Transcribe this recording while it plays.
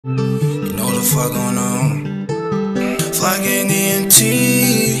You know the fuck going on. Fly gang ENT,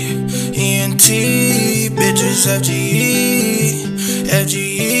 bitches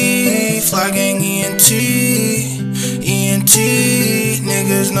FGE, fly gang ENT,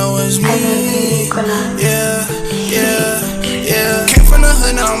 niggas know it's me. Yeah. Came from the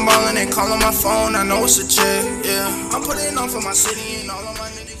hood, now I'm ballin', they callin' my phone, I know it's a check. Yeah, I'm putting on for my city and all of my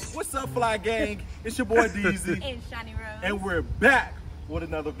niggas. What's up, Fly Gang? It's your boy DZ. And Shiny Rose. And we're back with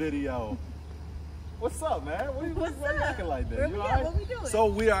another video. What's up, man? What's up? Acting like that? You all right? What we doing? So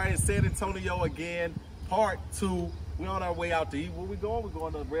we are in San Antonio again, part 2. We're on our way out to eat. Where we going? We're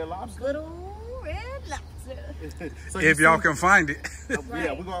going to Red Lobster. Little Red Lobster. So if y'all can find it.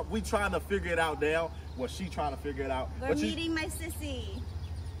 Yeah, we trying to figure it out now. Well, she trying to figure it out. We're meeting my sissy.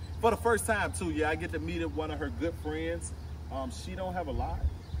 For the first time too. Yeah, I get to meet one of her good friends. She don't have a lot,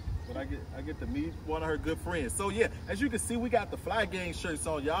 but I get to meet one of her good friends. So yeah, as you can see, we got the Fly Gang shirts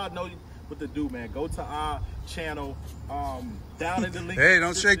on. Y'all know what to do, man. Go to our channel, down in the link. Hey,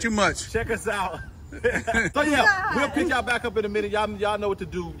 don't shake too much. Check us out. So yeah, we'll pick y'all back up in a minute. Y'all know what to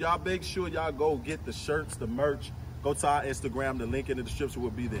do. Y'all make sure y'all go get the shirts, the merch. Go to our Instagram. The link in the description will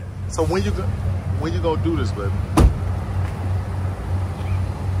be there. So when you gonna do this, baby?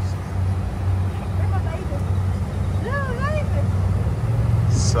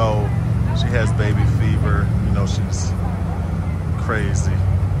 So she has baby fever. You know, she's crazy.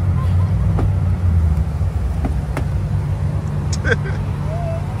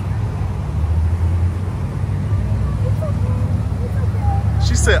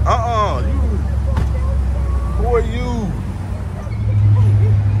 She said, who are you?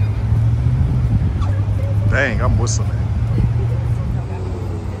 Dang, I'm whistling.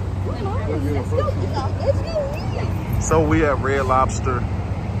 So we at Red Lobster.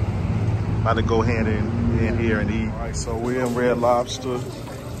 About to go in here and eat. All right, so we're in Red Lobster.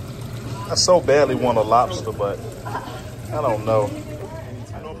 I so badly want a lobster, but I don't know.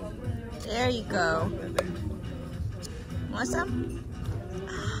 There you go. Want some?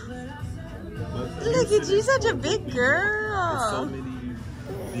 Look at you, such a big girl.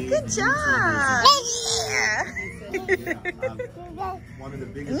 Good job. One of the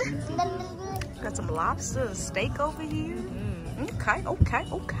biggest. Got some lobster steak over here. Okay.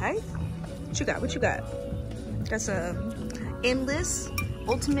 What you got? Got some endless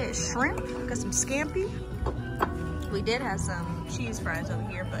ultimate shrimp. Got some scampi. We did have some cheese fries over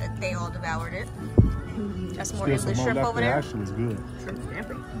here, but they all devoured it. Got some more endless shrimp over there. Actually, was good. Shrimp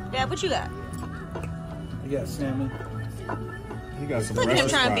scampi. Yeah, what you got? You got salmon. You got some. Look at him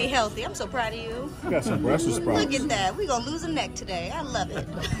trying to be healthy. I'm so proud of you. You got some Brussels sprouts. Look at that. We're gonna lose a neck today. I love it.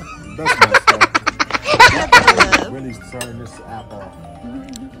 That's my stuff. Really turn this app off.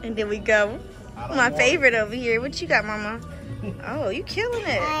 And then we go. My favorite over here. What you got, Mama? Oh, you killing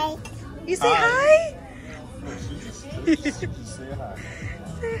it. Hi. You say hi? Just say hi.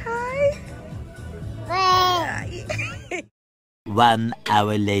 Say hi. 1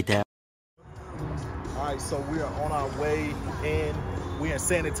 hour later. All right, so we are on our way in. We're in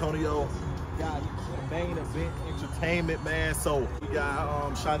San Antonio. Got main event entertainment, man. So we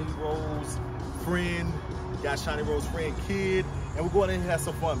got Shiny Rose friend. Got Shiny Rose friend kid, and we're going in here to have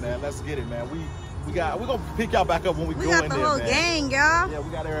some fun, man. Let's get it, man. We're gonna pick y'all back up when we go in there, man. We got the whole gang, y'all. Yeah,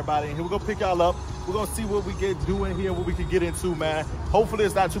 we got everybody in here. We're gonna pick y'all up. We're gonna see what we get doing here, what we can get into, man. Hopefully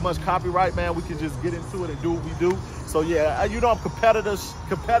it's not too much copyright, man. We can just get into it and do what we do. So yeah, you know I'm competitive. She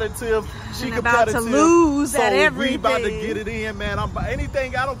competitive. About to lose so at everything. We about to get it in, man.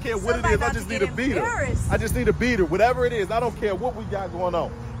 Anything, I don't care what it is. I just need a beater. I just need a beater, whatever it is. I don't care what we got going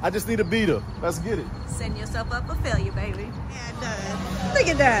on. I just need a beater. Let's get it. Setting yourself up for failure, baby. Yeah, it does. Look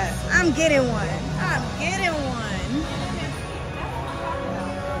at that. I'm getting one.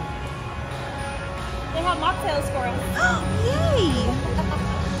 They have mocktails for us. Oh, yay.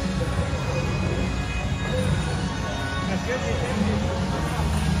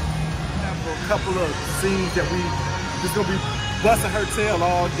 A couple of scenes that we just gonna be busting her tail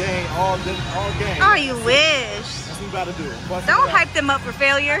all game. Oh, you wish. That's what we about to do. Don't hype them up for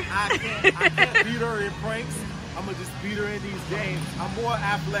failure. I can't beat her in pranks. I'm gonna just beat her in these games. I'm more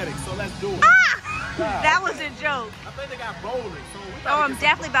athletic, so let's do it. That was a joke. I think they got bowling, so we I'm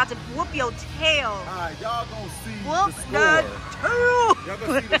definitely about to whoop your tail. All right, y'all gonna see whoop the score. Y'all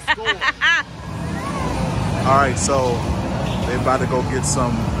gonna see the score. All right, so they about to go get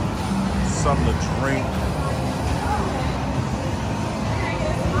something to drink.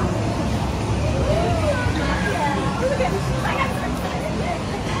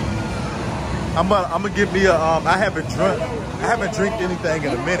 I'm gonna get me a I haven't drank anything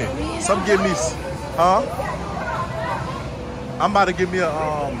in a minute. So I'm getting me, huh? I'm about to give me a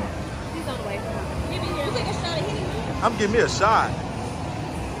He's on the way. Give me here. You take a shot of Henny. I'm giving me a shot.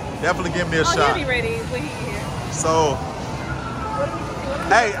 Definitely give me a shot. He'll be ready when he's here. So,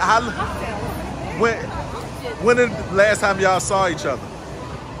 hey, when is the last time y'all saw each other?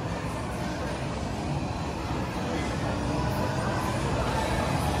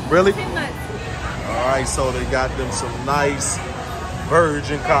 Really? 10 months. All right, so they got them some nice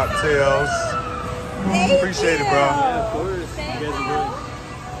virgin cocktails. Appreciate it, bro. Yeah, of course. You guys are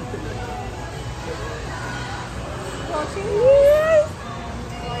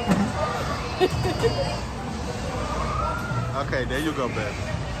Okay, there you go, baby.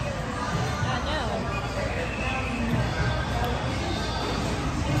 I know.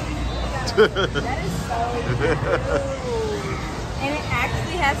 That is so good. And it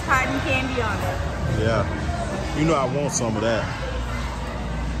actually has cotton candy on it. Yeah. You know I want some of that.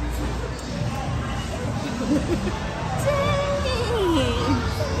 Dang.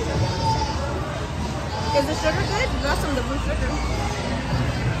 Is the sugar good? You got some of the blue sugar.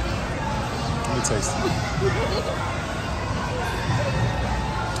 Let me taste it.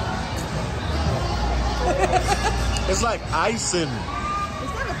 It's like icing.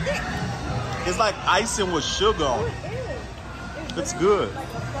 It's kind of thick. It's like icing with sugar on it. It's good.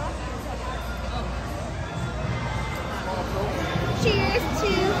 Cheers to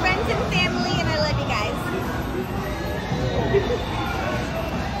friends and family, and I love you guys.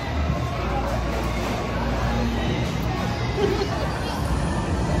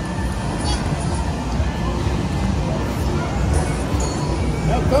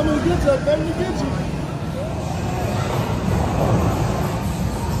 Now come and get you, come and get you.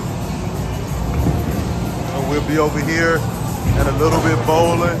 So we'll be over here and a little bit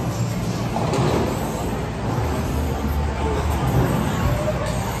bowling.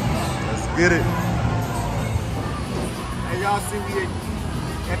 Let's get it. And y'all see we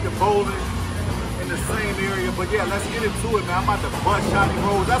at the bowling in the same area, but yeah, let's get into it, man. I'm about to bust Shiny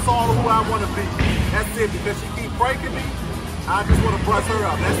Rose. That's all who I want to be. That's it, because she keep breaking me. I just want to bust her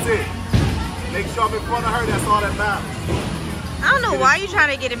up. That's it. Make sure I'm in front of her. That's all that matters. I don't know why you're trying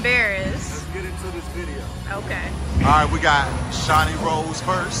to get embarrassed. Let's get into this video. Okay. All right, we got Shiny Rose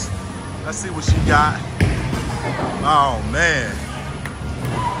first. Let's see what she got. Oh, man.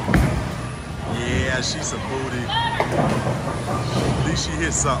 Yeah, she's a booty. At least she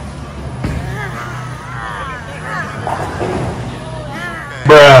hit something.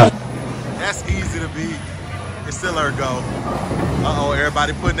 Okay. That's easy to beat. It's still her go. Uh-oh,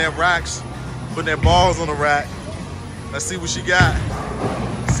 everybody putting their racks, putting their balls on the rack. Let's see what she got.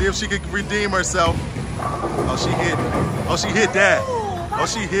 See if she can redeem herself. Oh, she hit. Oh, she hit that. Oh,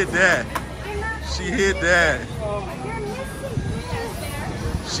 she hit that. She hit that.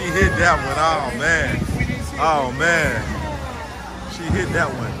 She hit that one. Oh, man. Oh, man. She hit that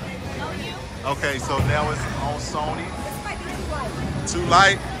one. Okay, so now it's on Sony. Too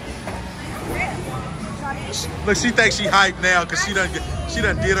light? Look, she thinks she hyped now because she done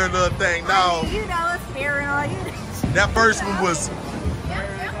did her little thing. No. You know, it's fair and all you. That first one was,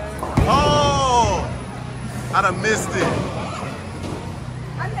 oh, I done missed it.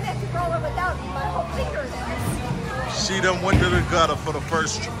 I'm gonna have to roll it without my whole finger there. She done went to the gutter for the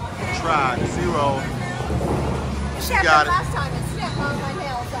first try. 0. She got it. Last time it snapped all my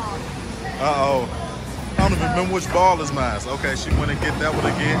nails off. Uh-oh. I don't even remember which ball is mine. Okay, she went and get that one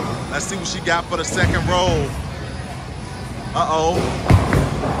again. Let's see what she got for the second roll. Uh-oh.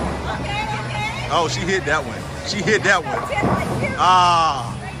 Okay. Oh, she hit that one. She hit that one.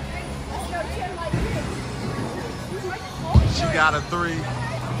 Ah. She got a 3.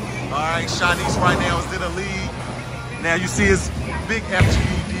 All right, Shanice right now is in the lead. Now you see his big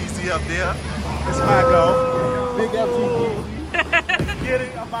FGDZ up there. It's my go. Big FGDZ. Get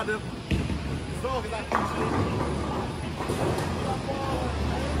it? I'm about to. As long as I can.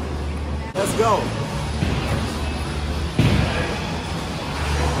 Let's go.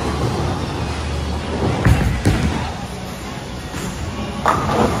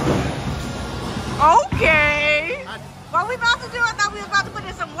 Okay. What we about to do? I thought we was about to put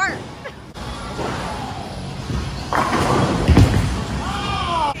in some work.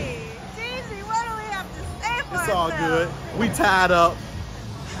 Jeezy, what do we have to say for It's all ourselves? good. We tied up.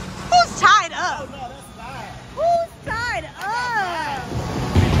 Who's tied up? No, that's not. Who's tied up?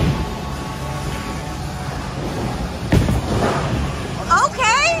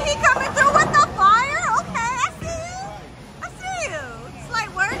 Okay, he coming through with the fire. Okay, I see you. I see you.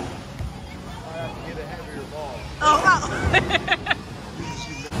 Slight work. I have to get a heavier ball. Oh.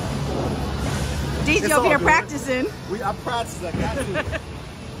 Jeezy It's over all here good. practicing. I practiced. I got to.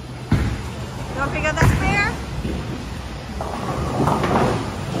 Don't pick up that spare?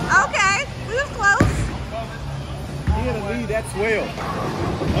 got 12.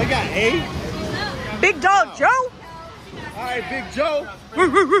 Oh, you got 8? Big dog Joe. All right, Big Joe.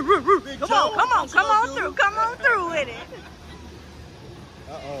 Come on through with it.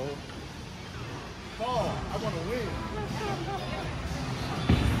 Uh-oh. Paul, I want to win.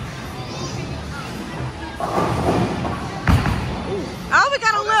 Oh, we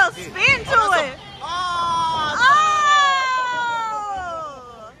got a little spin to it. Oh!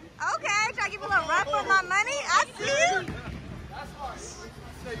 Okay, try to give a little run for my money. I see you.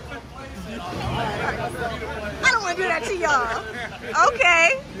 I don't want to do that to y'all.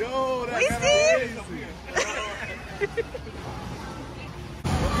 Okay. Yo, We see.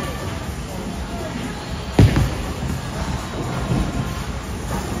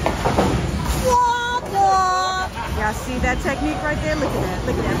 Y'all see that technique right there? Look at that.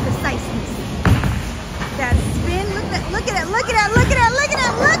 Look at that preciseness. That spin. Look at that. Look at that. Look at that. Look at that. Look at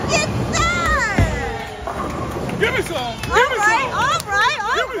that. Look at that. Give me some. All right.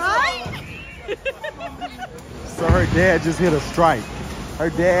 So her dad just hit a strike. Her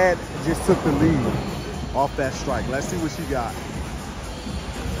dad just took the lead off that strike. Let's see what she got.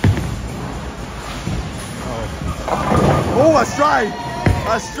 Oh, a strike!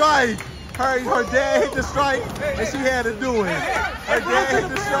 A strike! Her dad hit the strike and she had to do it. Her dad hit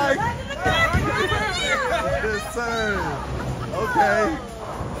the strike. Yes, sir. Okay.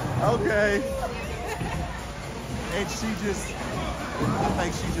 Okay. And she just, I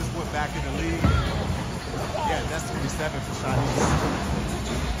think she just went back in the lead. Yeah, that's 27 for Shanice.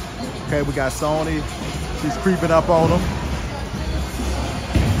 Okay, we got Sony. She's creeping up on him.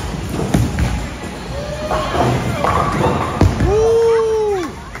 Woo!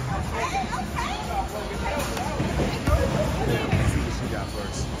 Let's see what she got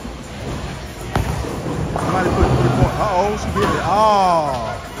first. Somebody put 3 points. Uh-oh, she did it. Oh.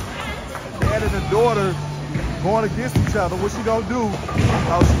 Dad and the daughter going against each other. What she gonna do?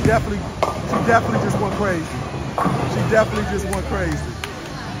 Oh, she definitely just went crazy. She definitely just went crazy.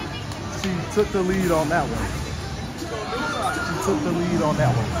 She took the lead on that one. She took the lead on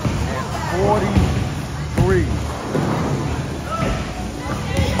that one. And 43.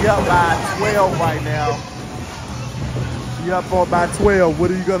 She up by 12 right now. She up by 12.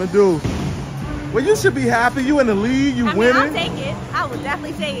 What are you gonna do? Well, you should be happy. You in the lead. You winning. I'll take it. I would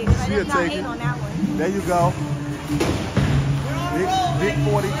definitely take it. I did not hate on that one. There you go. Big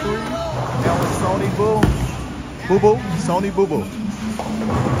 43. That was Sony Boo. Boo Boo. Sony Boo Boo.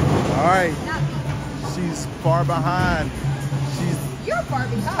 All right. She's far behind. You're far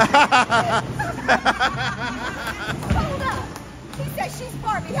behind. Hold up. He said she's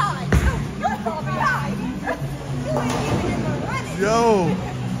far behind. No, you're far behind. You ain't even in the running. Yo.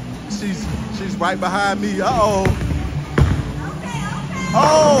 She's right behind me. Uh-oh. Okay.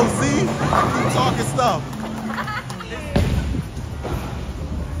 Oh, see? Keep talking stuff.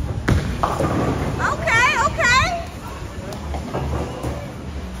 Okay.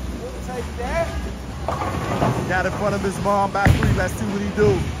 Take that. Got in front of his mom by 3. Let's see what he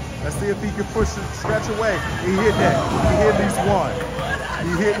do. Let's see if he can push it, stretch away. He hit that. He hit at least one.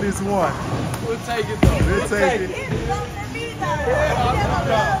 He hit at least one. We'll take it though. We'll take it.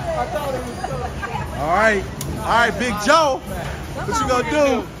 All right, Big Joe. What you gonna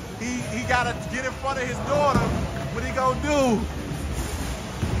do? He gotta get in front of his daughter. What he gonna do?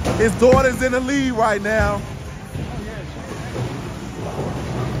 His daughter's in the lead right now.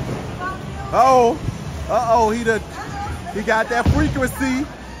 Uh-oh, he got that frequency.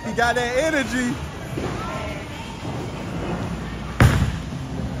 He got that energy.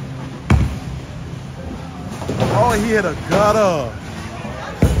 Oh, he hit a gutter.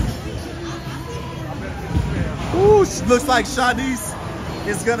 Ooh, looks like Shanice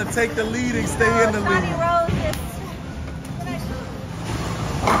is gonna take the lead and stay in the lead.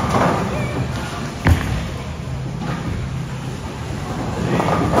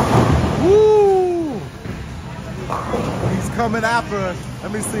 Woo! He's coming after us.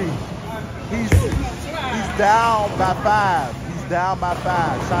 Let me see. He's down by 5. He's down by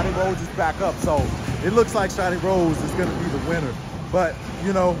 5. Shani Rose is back up, so it looks like Shani Rose is gonna be the winner. But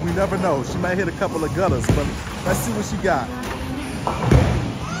you know, we never know. She might hit a couple of gutters, but let's see what she got.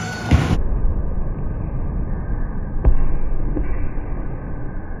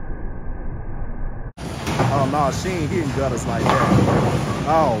 Oh no, she ain't hitting gutters like that.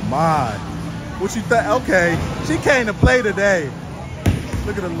 Oh my. What you think? Okay, she came to play today.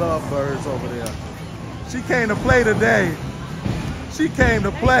 Look at the lovebirds over there. She came to play today. She came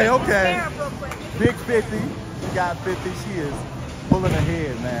to play, okay. Big 50, she got 50, she is pulling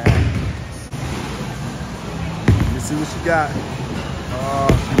ahead, man. Let me see what she got.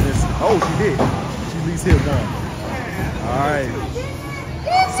 She missed. Oh, she did. She at least hit one. All right.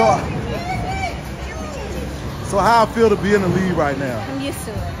 So how I feel to be in the lead right now? I'm used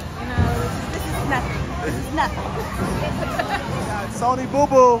to it. You know, this is nothing. This is nothing. Sony Boo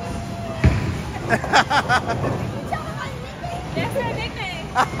Boo. That's her nickname.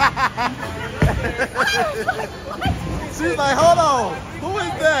 She's like, hold on, who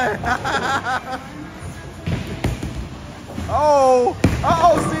is that? Oh,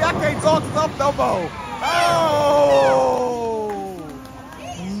 see, I can't talk to them no more. Oh,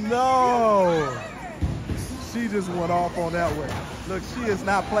 no. She just went off on that one. Look, she is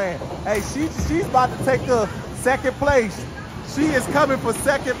not playing. Hey, she's about to take the second place. She is coming for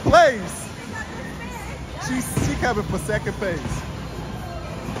second place. She coming for second place.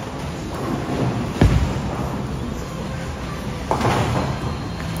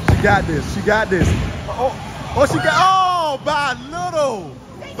 She got this. She got this. Oh, she got. Oh, by little,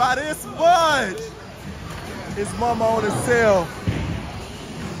 by this much. His mama on his cell.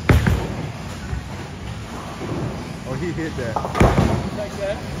 Oh, he hit that. Take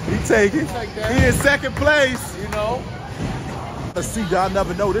that. He take it. Take that. He in second place. You know. Let's see, y'all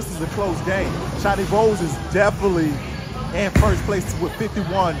never know. This is a close game. Shotty Rose is definitely in first place with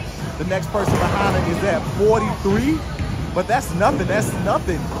 51. The next person behind her is at 43. But that's nothing. That's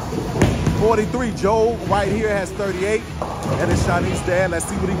nothing. 43. Joe right here has 38. And it's Shawnee's dad. Let's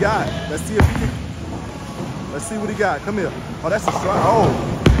see what he got. Let's see if he can. Let's see what he got. Come here. Oh, that's a strike. Oh,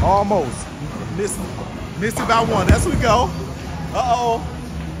 almost. Missed it by one. That's we go. Uh-oh.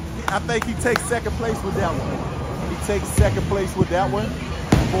 I think he takes second place with that one. He takes second place with that one.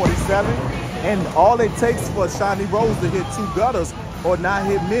 47. And all it takes for Shawny Rose to hit 2 gutters or not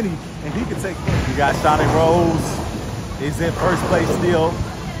hit many, and he can take. You got Shawny Rose is in first place still,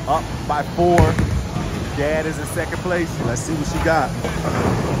 up by 4. Dad is in second place. Let's see what she got.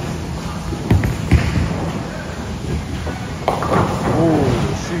 Oh,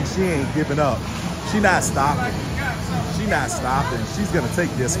 she ain't giving up. She not stopping. She not stopping. She's gonna take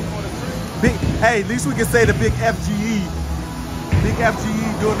this one. Hey, at least we can say the big FGE. Big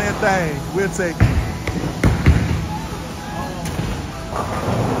FGE doing their thing. We'll take it.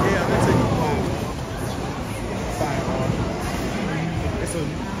 Yeah, we'll take it.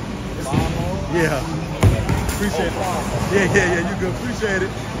 Yeah. Appreciate it. Yeah, you good. Appreciate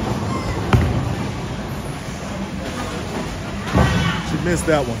it. She missed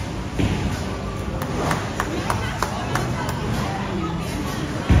that one.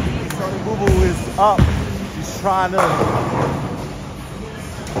 Shawty Boo Boo is up. She's trying to.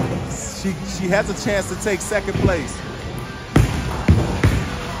 She has a chance to take second place.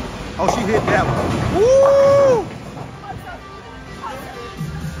 Oh, she hit that one. Woo!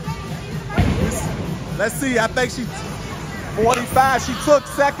 Let's see. I think she 45. She took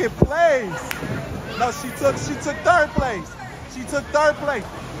second place. No, she took third place. She took third place.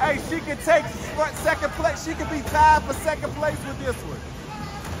 Hey, she can take second place. She can be tied for second place with this one.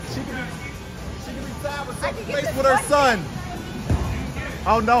 She can be tied for second place with her son.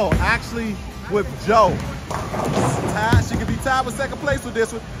 Oh no, actually with Joe. She can be tied for second place with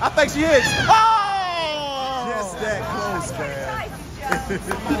this one. I think she is. Oh! Just that close, man.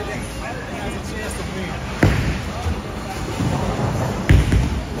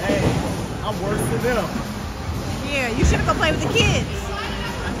 Hey, I'm worse than them. Yeah, you should have go play with the kids.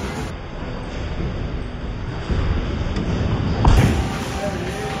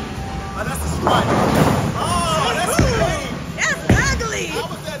 Oh, that's a strike. Oh, that's ugly. That's ugly. How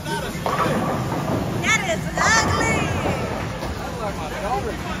was that not a strike? That is ugly.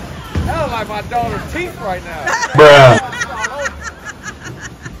 That looks like my daughter's teeth right now. Bruh.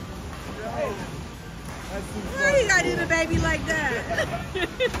 Why you gotta do the baby like that?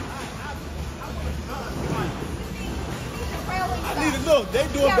 I need to look. They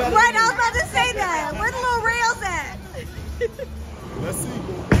doing better. Right, I was about to say that. Where the little rails at? Let's see.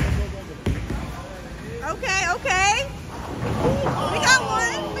 Okay. We got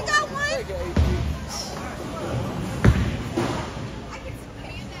one.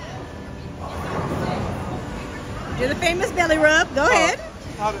 Do the famous belly rub. Go ahead.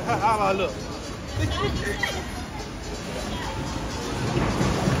 How do I look? You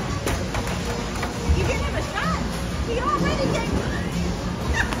give him a shot. He already gave you.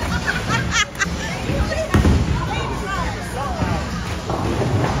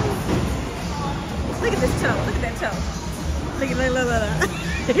 Look at this toe. Look at that toe. Look.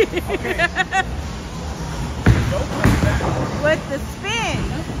 With the spin.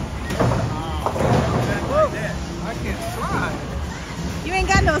 I can't slide. You ain't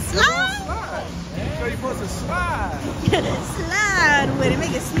got no slide? Slide. So you're supposed to slide. Slide with it.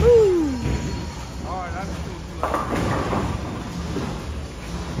 Make it smooth. All right, I can do it.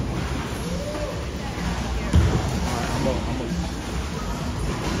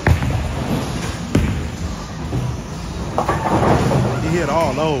 hit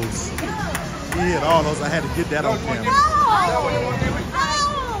all those. He hit all those. I had to get that on camera.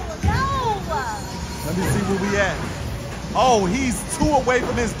 Let me see where we at. Oh, he's 2 away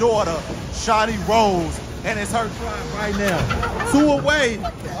from his daughter, Shotty Rose, and it's her trying right now. 2 away.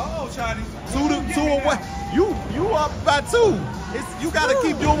 Oh, Shotty. 2 away. You up by 2. You gotta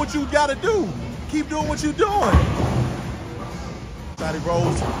keep doing what you gotta do. Keep doing what you're doing. Shotty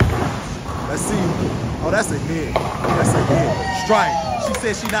Rose. Let's see. Oh, that's a hit. That's a hit. Strike. She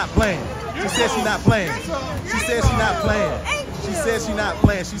said she's not playing. She said she's not playing. She said she's not playing. She said she's not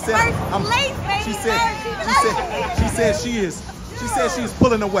playing. She said she is. She said she's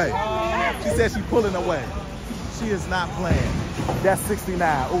pulling away. She said she's pulling away. She is not playing. That's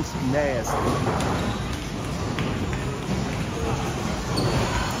 69. Oh, she nasty.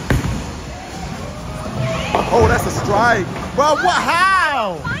 Oh, that's a strike. Bro, what?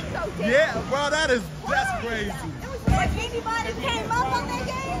 How? Yeah, bro, that's crazy. Anybody came up on that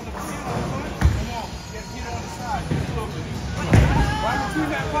game?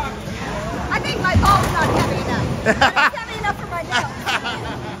 I think my ball's not heavy enough. It's heavy enough for my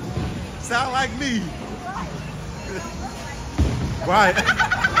nails. Sound like me. Right.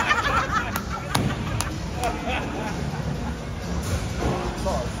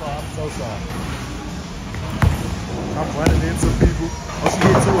 Sorry, I'm so sorry. I'm running into people. Oh, she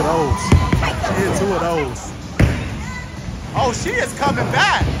hit 2 of those. She hit 2 of those. Oh, she is coming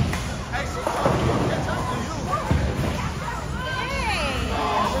back. Hey, she's coming to catch up to you. Hey,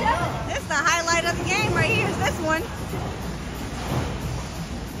 this is the highlight of the game right here. Is this one?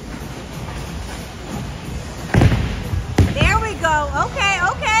 There we go. Okay,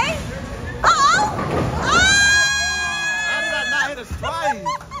 okay. Uh-oh. How did I not hit a strike?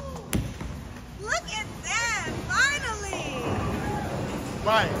 Look at that. Finally.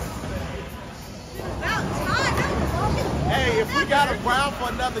 Right. About time. Hey, if we got a ground for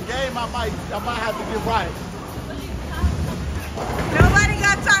another game, I might have to get right. Nobody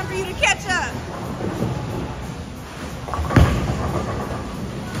got time for you to catch up.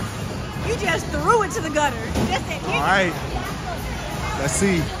 You just threw it to the gutter. All right. Let's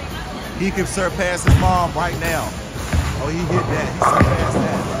see. He can surpass his mom right now. Oh, he hit that. He surpassed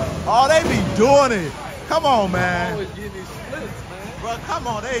that. Oh, they be doing it. Come on, man. Always getting these splits, man. Bro, come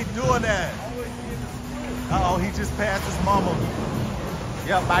on. They ain't doing that. Uh-oh, he just passed his mama.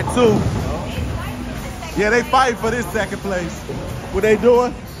 Yeah, by 2. Yeah, they fight for this second place. What they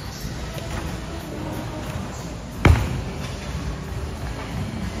doing?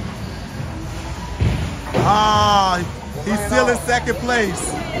 Ah, he's still in second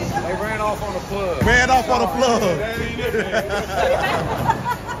place. They ran off on the plug. Ran off on the plug. That ain't it.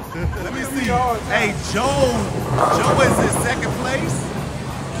 Let me see. Hey, Joe is in second place.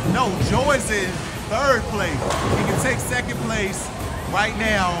 No, Joe is in 3rd place. He can take 2nd place right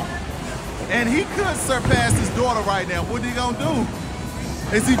now. And he could surpass his daughter right now. What he gonna do?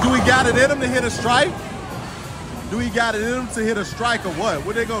 Do he got it in him to hit a strike? Do he got it in him to hit a strike or what?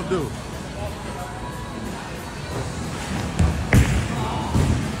 What they gonna do?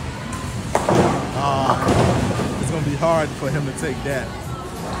 It's gonna be hard for him to take that.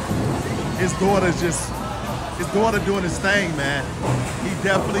 His daughter doing his thing, man. He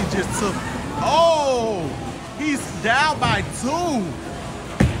definitely just took, oh, he's down by 2.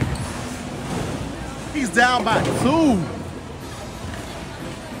 He's down by 2.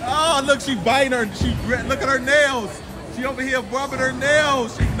 Oh, look, she biting her. Look at her nails. She over here rubbing her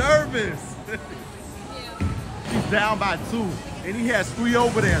nails. She's nervous. She's down by 2. And he has 3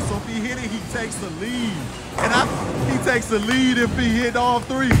 over there. So if he hit it, he takes the lead. And he takes the lead if he hit all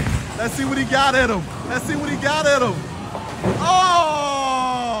 3. Let's see what he got at him. Let's see what he got at him.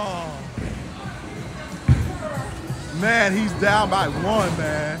 Oh! Man, he's down by 1,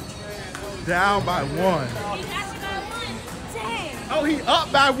 man. Down by 1. Oh, he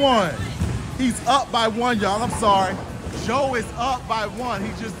up by 1. He's up by 1, y'all. I'm sorry. Joe is up by 1.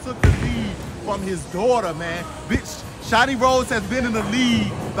 He just took the lead from his daughter, man. Bitch, Shotty Rose has been in the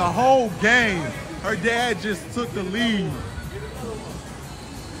lead the whole game. Her dad just took the lead.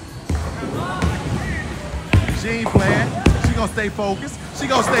 She ain't playing. She gonna stay focused. She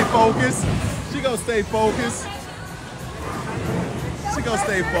gonna stay focused. She gonna stay focused. She gonna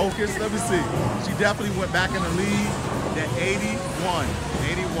stay focused. Let me see. She definitely went back in the lead at 81.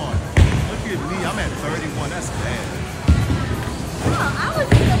 81. Look at me. I'm at 31. That's bad. Oh, I was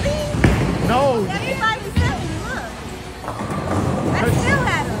in the lead. No. Everybody said me, look. I still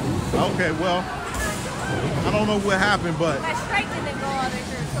had him. Okay, well, I don't know what happened, but My strike didn't go all the way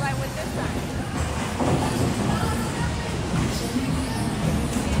through, so I went this time.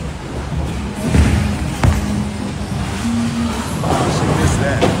 she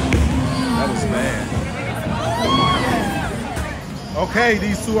Okay,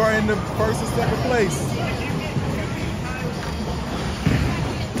 these two are in the first and second place.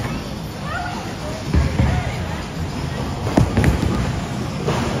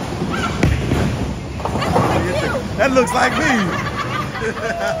 That looks like me.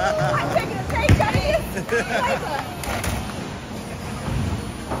 I'm taking a break, Johnny.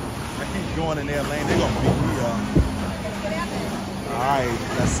 I keep going in their lane. They're going to beat me up. All right,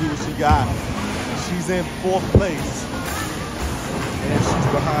 let's see what she got. She's in 4th place. And she's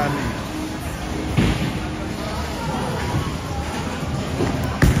behind me.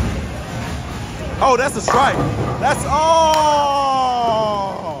 Oh, that's a strike. That's all.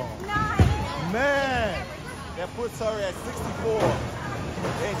 Nice. Man, that puts her at 64.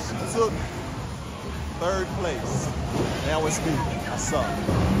 And she took 3rd place. Now it's me. I suck.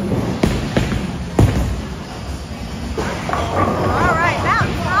 All right, about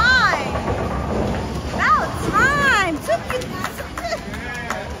time. About time.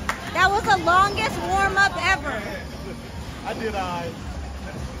 That was the longest warm-up ever. I did all right.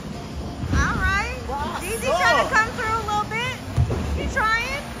 All right. Easy trying to come through a little bit. You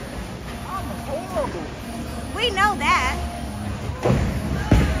trying? I'm horrible. We know that.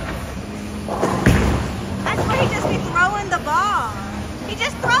 That's where he just be throwing the ball. He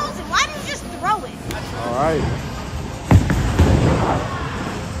just throws it. Why do you just throw it? All right.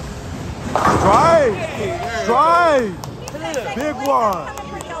 Strike! Strike! Big one!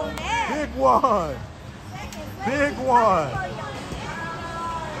 Big one! Big one!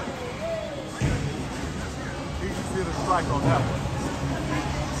 He just hit a strike on that one.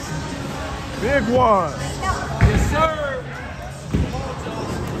 Big one! Yes, sir.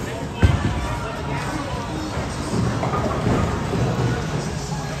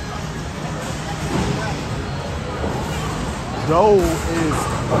 Joe is in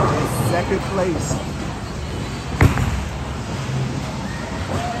 2nd place.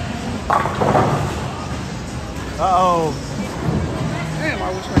 Uh-oh. Damn, I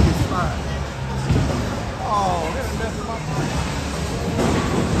wish I could slide. Oh, that's messing my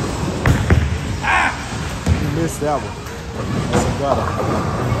You missed that one. That's a gutter.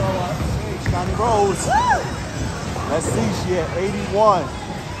 Shiny Rose. Let's see, she at 81. I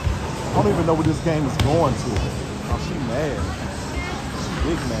don't even know what this game is going to. Oh, she mad. She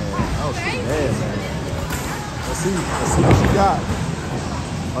big mad. Oh, she mad, man. Let's see what she got.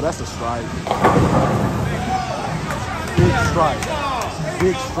 Oh, that's a strike. Big strike.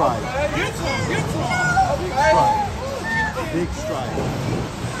 Big strike. Big strike. Big strike.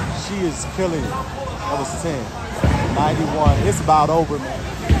 She is killing it. That was 10. 91. It's about over, man.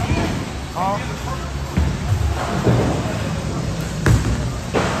 Huh?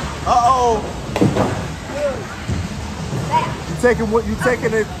 Uh-oh. You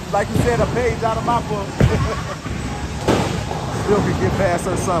taking it, like you said, a page out of my book. Still can get past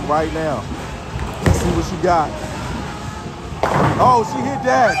her son right now. Let's see what she got. Oh, she hit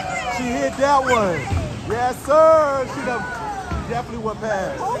that. She hit that one. Yes, sir. She definitely went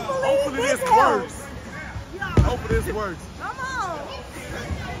past. Hopefully this works. Hopefully this works. Come on.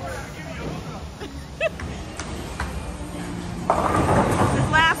 This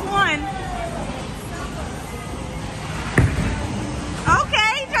last one.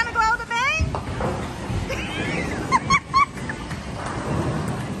 Okay, trying to go out with a bang?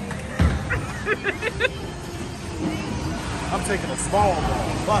 I'm taking a small ball.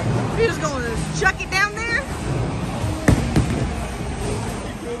 Fuck. You just gonna chuck it down there?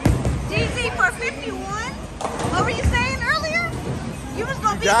 DZ for 51? What were you saying earlier? You was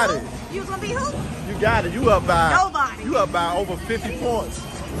gonna be got who? it. You was gonna be who? You got it. You up by Nobody. You up by over 50 points.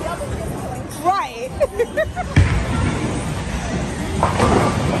 Right.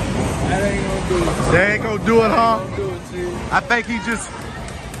 That ain't gonna do it. They ain't gonna do it, huh? Gonna do it, G. I think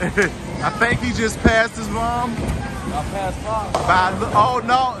he just passed his mom. I passed 5. Oh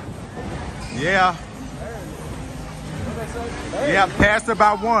no. Yeah. Yeah, passed her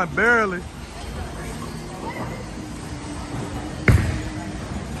by 1, barely.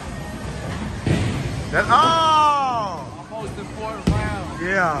 That Almost in 4th round.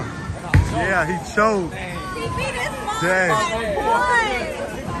 yeah. Yeah, he choked. He beat his mom Dang. by 1.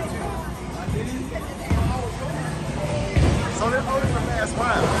 So this is the last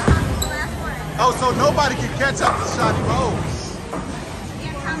round. Last one. Oh, so nobody can catch up to Shotty Rose.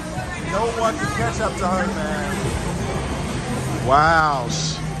 No one can catch up to her, man. Wow.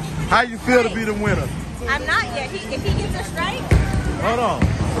 How you feel to be the winner? I'm not yet. If he gets a strike, Hold on.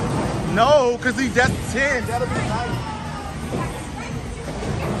 No, because that's 10. That'll be nice.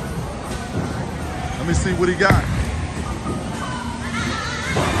 Let me see what he got.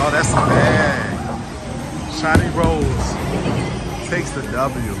 Oh, that's bad. Shiny Rose takes the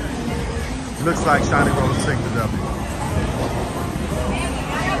W. Looks like Shiny Rose takes the W.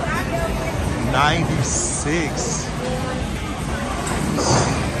 96.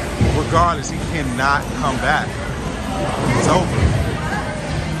 Regardless, he cannot come back. It's over.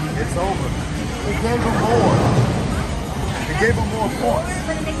 It's over. It gave him more. It gave him more points.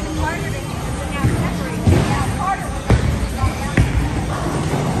 But it makes it harder to keep them now separated. Now harder.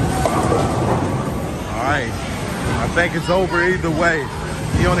 All right. I think it's over either way.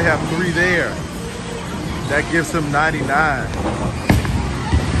 He only have 3 there. That gives him 99.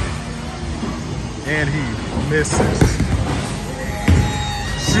 And he misses.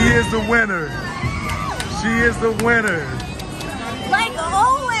 She is the winner. She is the winner. Like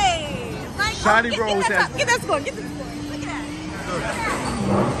always. Like Shiny Rose has. Get that score. Get the score. Look at that.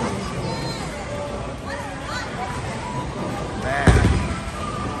 Man.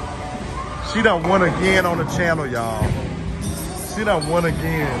 She done won again on the channel, y'all. She done won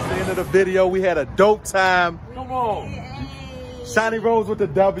again. At the end of the video, we had a dope time. Come on. Shiny Rose with the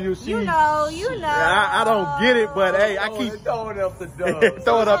W. She, You know. I don't get it, but hey, I keep throwing up the dub.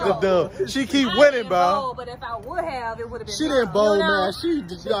 throwing up the dub. She keep winning, bro. But if I would have, it would have been. She didn't bowl, man. She,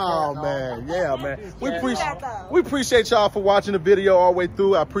 oh man, yeah, man. We appreciate y'all for watching the video all the way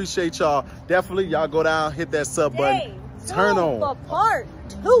through. I appreciate y'all. Definitely, y'all go down, hit that sub button, turn on. For part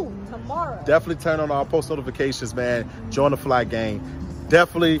 2 tomorrow. Definitely turn on our post notifications, man. Join the fly gang.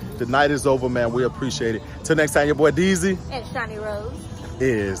 Definitely, the night is over, man. We appreciate it. Till next time, your boy Deezy And Shiny Rose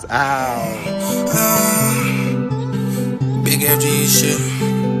is out. Big FG shit.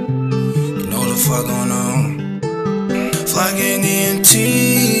 You know the fuck going on. Fly gang ENT,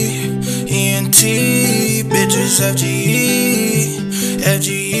 bitches FGE,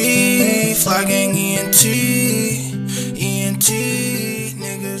 FGE.